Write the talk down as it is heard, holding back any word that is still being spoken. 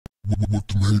What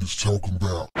the haters talking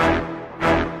about?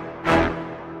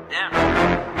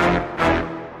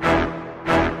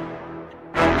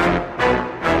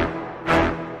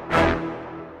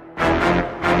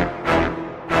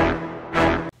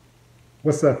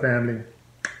 What's up, family?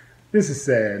 This is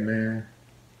sad, man.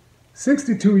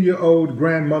 62-year-old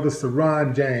grandmother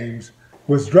Saran James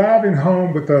was driving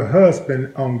home with her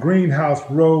husband on Greenhouse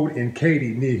Road in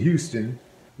Katy, near Houston,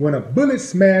 when a bullet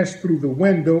smashed through the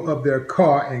window of their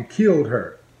car and killed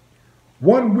her.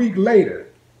 1 week later,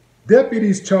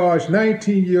 deputies charged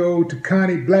 19-year-old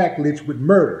Takani Blackledge with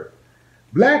murder.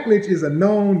 Blackledge is a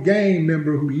known gang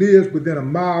member who lives within a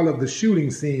mile of the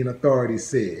shooting scene, authorities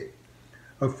said.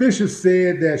 Officials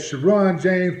said that Saran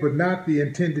James was not the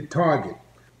intended target.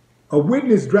 A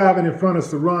witness driving in front of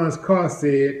Saran's car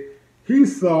said he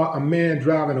saw a man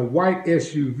driving a white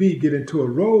SUV get into a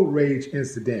road rage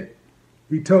incident.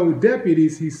 He told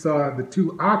deputies he saw the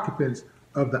two occupants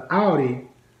of the Audi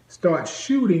start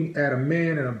shooting at a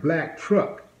man in a black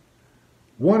truck.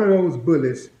 One of those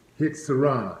bullets hit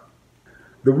Saran.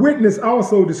 The witness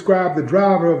also described the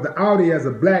driver of the Audi as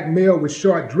a black male with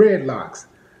short dreadlocks.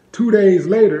 2 days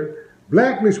later,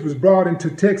 Blackledge was brought into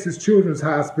Texas Children's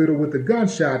Hospital with a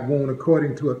gunshot wound,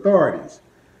 according to authorities.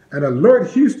 An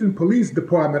alert Houston Police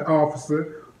Department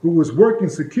officer who was working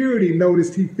security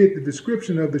noticed he fit the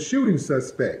description of the shooting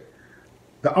suspect.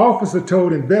 The officer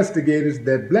told investigators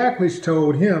that Blackledge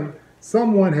told him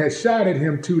someone had shot at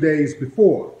him 2 days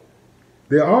before.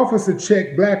 The officer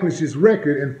checked Blackledge's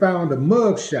record and found a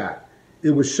mug shot. It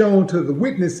was shown to the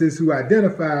witnesses, who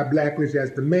identified Blackledge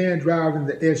as the man driving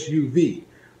the SUV.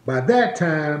 By that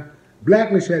time,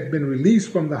 Blackledge had been released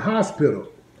from the hospital.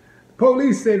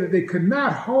 Police say that they could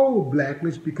not hold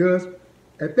Blackledge because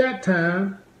at that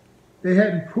time, they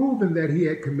hadn't proven that he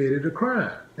had committed a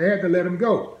crime. They had to let him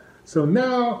go. So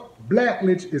now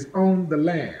Blackledge is on the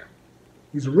lam.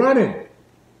 He's running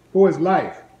for his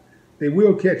life. They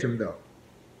will catch him though.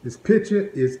 His picture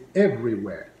is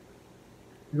everywhere.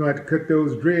 You're going to have to cut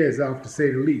those dreads off, to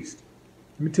say the least.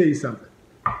 Let me tell you something.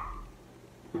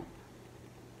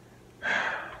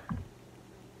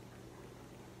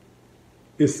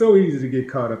 It's so easy to get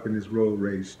caught up in this road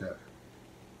rage stuff.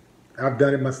 I've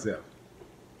done it myself.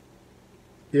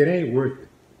 It ain't worth it.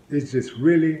 It's just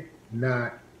really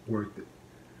not worth it.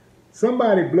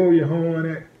 Somebody blow their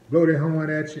horn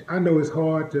at you. I know it's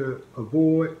hard to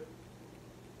avoid.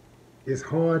 It's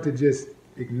hard to just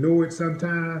ignore it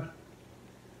sometimes.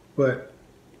 But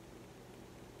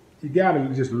you gotta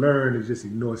just learn to just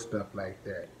ignore stuff like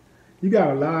that. You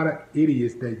got a lot of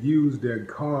idiots that use their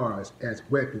cars as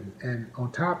weapons, and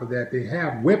on top of that, they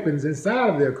have weapons inside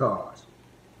of their cars.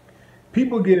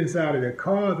 People get inside of their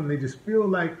cars and they just feel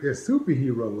like they're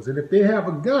superheroes. And if they have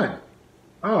a gun,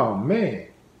 oh man,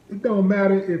 it don't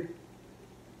matter if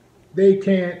they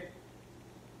can't,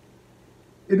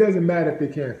 it doesn't matter if they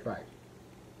can't fight.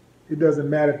 It doesn't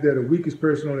matter if they're the weakest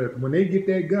person on earth. When they get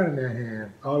that gun in their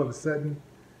hand, all of a sudden,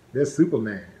 they're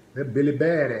Superman. They're Billy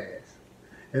Badass.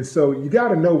 And so you got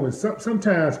to know when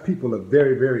sometimes people are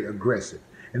very, very aggressive.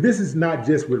 And this is not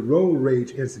just with road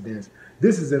rage incidents.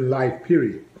 This is in life,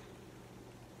 period.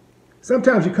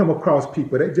 Sometimes you come across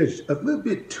people that are just a little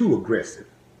bit too aggressive.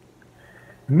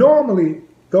 Normally,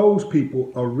 those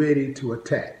people are ready to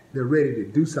attack. They're ready to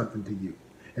do something to you.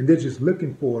 And they're just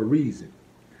looking for a reason.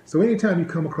 So anytime you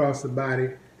come across somebody,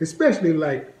 especially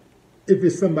like if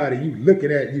it's somebody you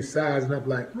looking at, you sizing up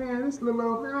like, man, this little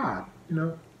old guy, you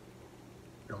know,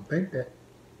 don't think that.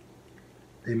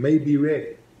 They may be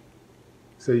ready.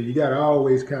 So you got to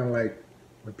always kind of like,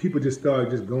 when people just start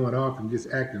just going off and just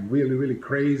acting really, really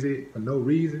crazy for no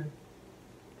reason,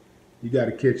 you got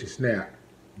to catch a snap.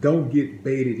 Don't get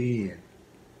baited in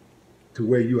to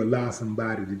where you allow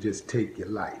somebody to just take your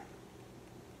life.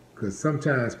 Because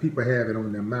sometimes people have it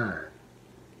on their mind,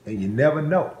 and you never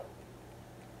know.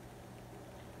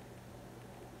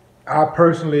 I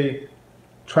personally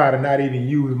try to not even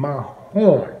use my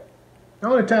horn. The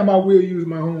only time I will use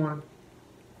my horn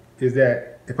is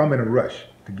that if I'm in a rush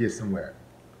to get somewhere,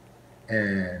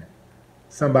 and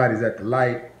somebody's at the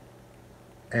light,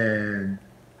 and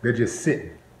they're just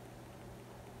sitting.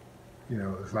 You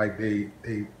know, it's like they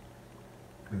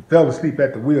fell asleep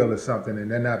at the wheel or something,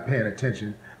 and they're not paying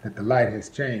attention that the light has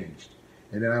changed.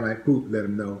 And then I might, boop, let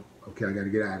them know, okay, I got to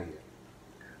get out of here.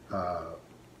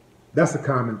 That's a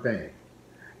common thing.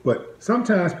 But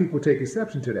sometimes people take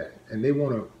exception to that, and they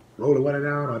want to roll the window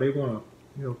down, or they want to,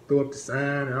 you know, throw up the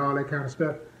sign and all that kind of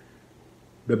stuff.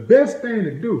 The best thing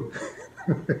to do,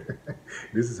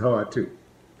 this is hard too,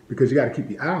 because you got to keep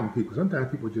the eye on people.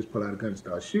 Sometimes people just pull out a gun and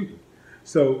start shooting.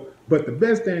 So, but the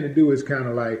best thing to do is kind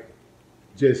of like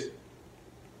just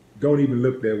don't even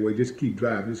look that way. Just keep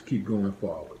driving. Just keep going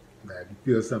forward. Now, if you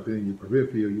feel something in your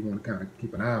peripheral, you want to kind of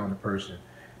keep an eye on the person,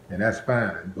 and that's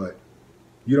fine. But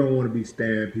you don't want to be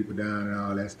staring people down and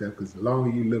all that stuff, because the longer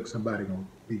you look, somebody gonna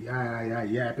be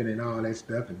yapping and all that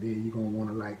stuff, and then you're gonna want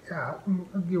to like,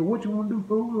 what you want to do,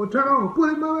 fool? Well, turn on,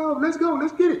 put it on, let's go,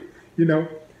 let's get it. You know.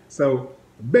 So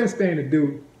the best thing to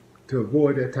do to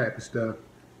avoid that type of stuff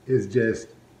is just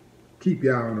keep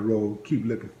your eye on the road, keep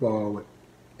looking forward,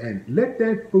 and let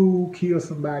that fool kill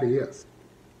somebody else.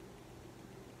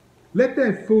 Let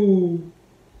that fool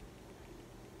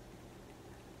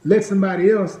let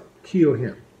somebody else kill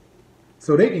him,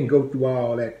 so they can go through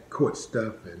all that court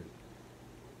stuff and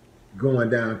going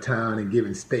downtown and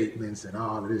giving statements and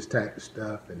all of this type of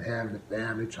stuff, and having the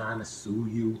family trying to sue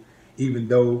you, even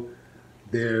though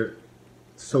their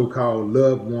so-called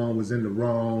loved one was in the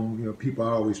wrong. You know, people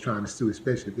are always trying to sue,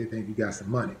 especially if they think you got some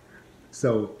money.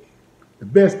 So the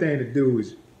best thing to do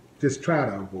is just try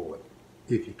to avoid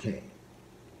it if you can.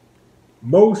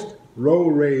 Most road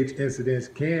rage incidents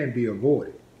can be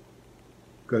avoided,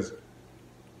 because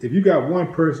if you got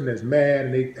one person that's mad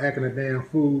and they acting a damn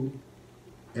fool,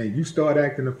 and you start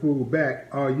acting a fool back,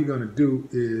 all you're gonna do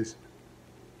is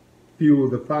fuel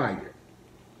the fire.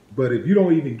 But if you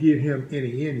don't even give him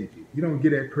any energy, you don't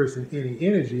give that person any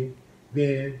energy,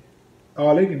 then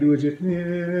all they can do is just,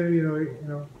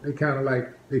 they kind of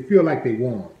like, they feel like they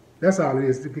won. That's all it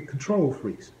is. They get control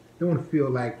freaks. They want to feel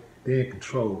like they're in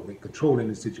control. They're controlling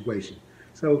the situation.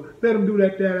 So let them do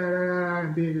that,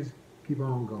 and then just keep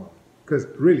on going. Because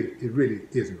really, it really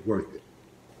isn't worth it.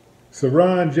 So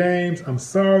Ron James, I'm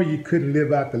sorry you couldn't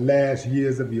live out the last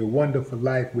years of your wonderful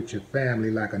life with your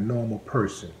family like a normal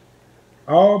person.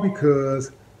 All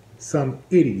because some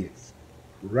idiots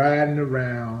riding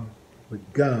around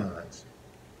with guns,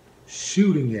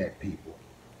 shooting at people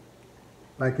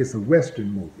like it's a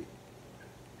Western movie.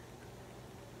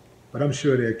 But I'm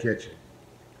sure they'll catch you,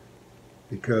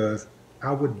 because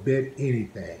I would bet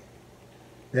anything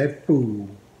that fool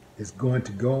is going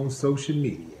to go on social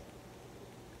media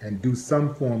and do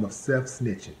some form of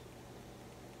self-snitching.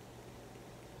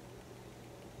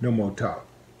 No more talk.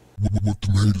 What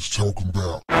the haters talking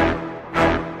about?